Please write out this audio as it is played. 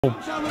Look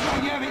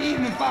like you haven't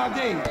eaten in 5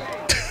 days.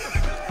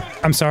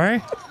 I'm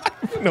sorry?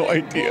 No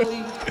idea.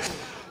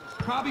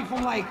 Probably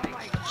from like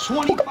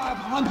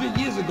 2,500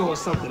 years ago or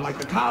something, like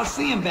the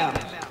Coliseum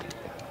battle.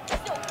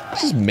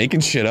 Just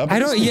making shit up. I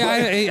don't,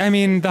 yeah, I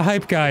mean, the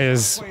hype guy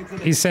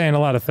he's saying a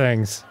lot of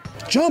things.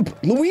 Jump!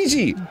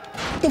 Luigi!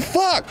 The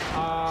fuck?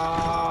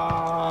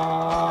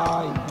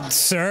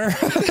 Sir?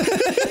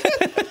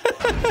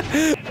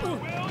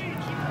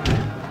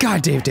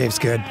 God, Dave's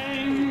good.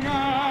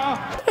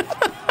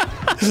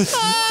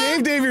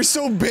 Dave, you're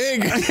so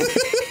big!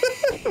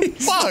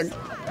 Fuck!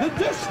 The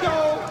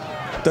disco!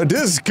 The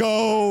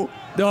disco!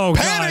 Oh,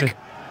 Panic!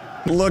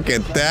 God. Look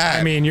at that!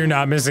 I mean, you're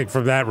not missing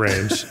from that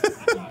range.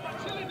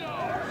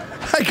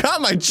 I got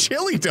my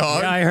chili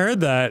dog! Yeah, I heard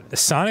that.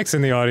 Sonic's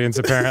in the audience,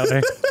 apparently.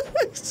 I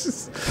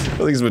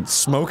think he's been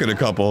smoking a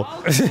couple.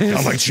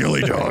 Got my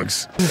chili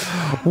dogs.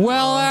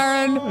 Well,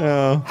 Aaron,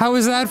 how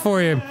was that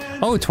for you?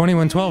 Oh,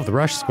 21-12, the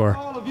Rush score.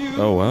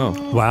 Oh, wow.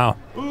 Wow.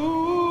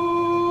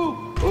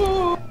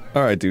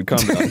 Alright, dude, calm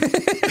down.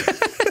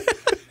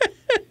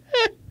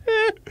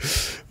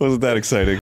 Wasn't that exciting.